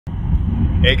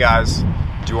Hey guys,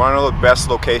 do you want to know the best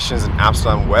locations in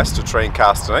Amsterdam West to train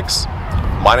calisthenics?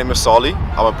 My name is Solly,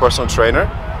 I'm a personal trainer,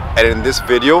 and in this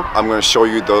video I'm going to show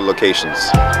you the locations.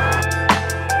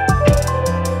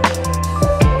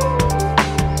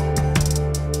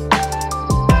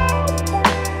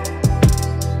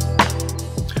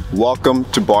 Welcome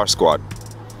to Barzquad.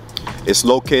 It's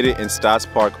located in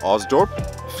Stadspark Osdorp,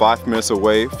 5 minutes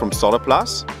away from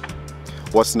Westerpark.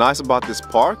 What's nice about this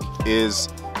park is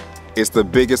it's the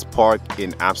biggest park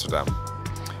in Amsterdam.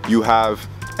 You have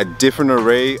a different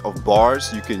array of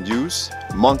bars you can use,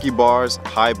 monkey bars,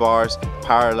 high bars,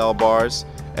 parallel bars,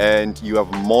 and you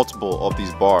have multiple of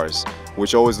these bars,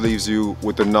 which always leaves you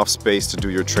with enough space to do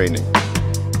your training.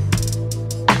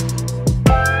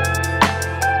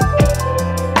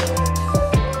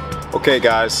 Okay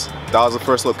guys, that was the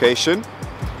first location.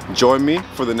 Join me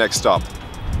for the next stop.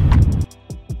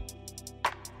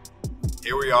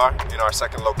 Here we are in our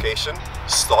second location,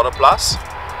 Westerpark.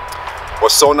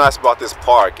 What's so nice about this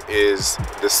park is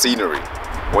the scenery.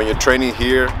 When you're training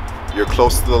here, you're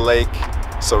close to the lake,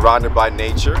 surrounded by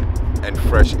nature and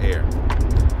fresh air.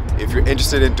 If you're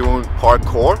interested in doing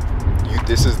parkour,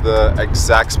 this is the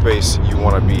exact space you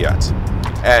want to be at.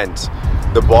 And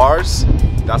the bars,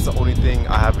 that's the only thing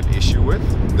I have an issue with.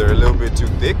 They're a little bit too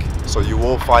thick, so you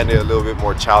will find it a little bit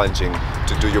more challenging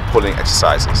to do your pulling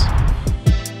exercises.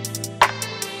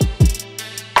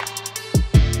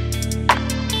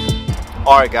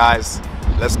 Alright guys,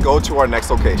 let's go to our next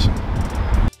location.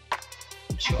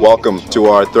 Welcome to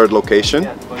our third location,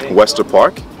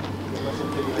 Westerpark.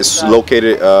 It's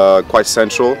located quite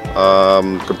central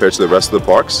compared to the rest of the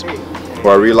parks.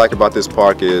 What I really like about this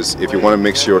park is if you want to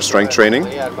mix your strength training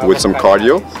with some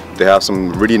cardio, they have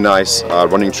some really nice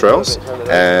running trails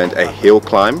and a hill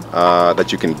climb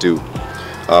that you can do.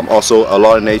 Also a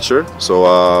lot of nature,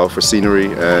 so for scenery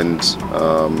and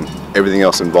everything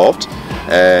else involved.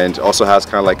 And also has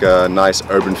kind of like a nice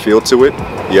urban feel to it.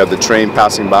 You have the train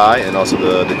passing by and also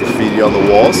the graffiti on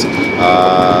the walls,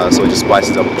 so it just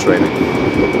spices up the training.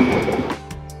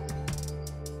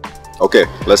 Okay,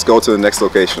 let's go to the next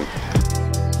location.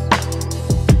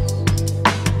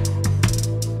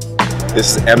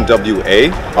 This is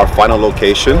MWA, our final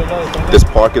location. This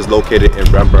park is located in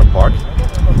Rembrandtpark.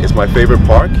 It's my favorite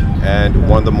park and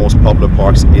one of the most popular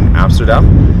parks in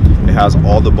Amsterdam. It has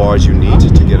all the bars you need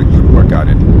to get a good workout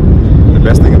in. The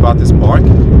best thing about this park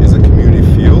is the community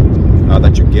feel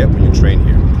that you get when you train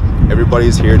here.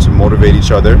 Everybody's here to motivate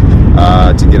each other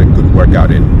to get a good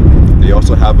workout in. They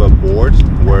also have a board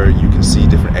where you can see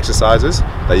different exercises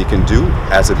that you can do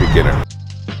as a beginner.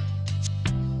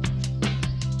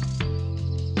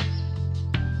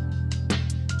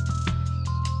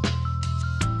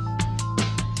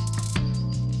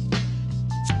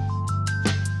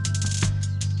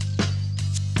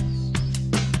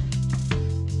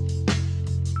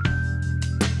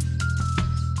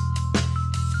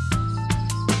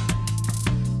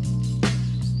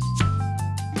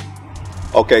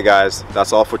 Okay guys,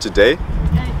 that's all for today.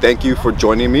 Thank you for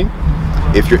joining me.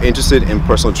 If you're interested in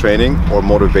personal training or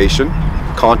motivation,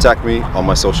 contact me on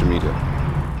my social media.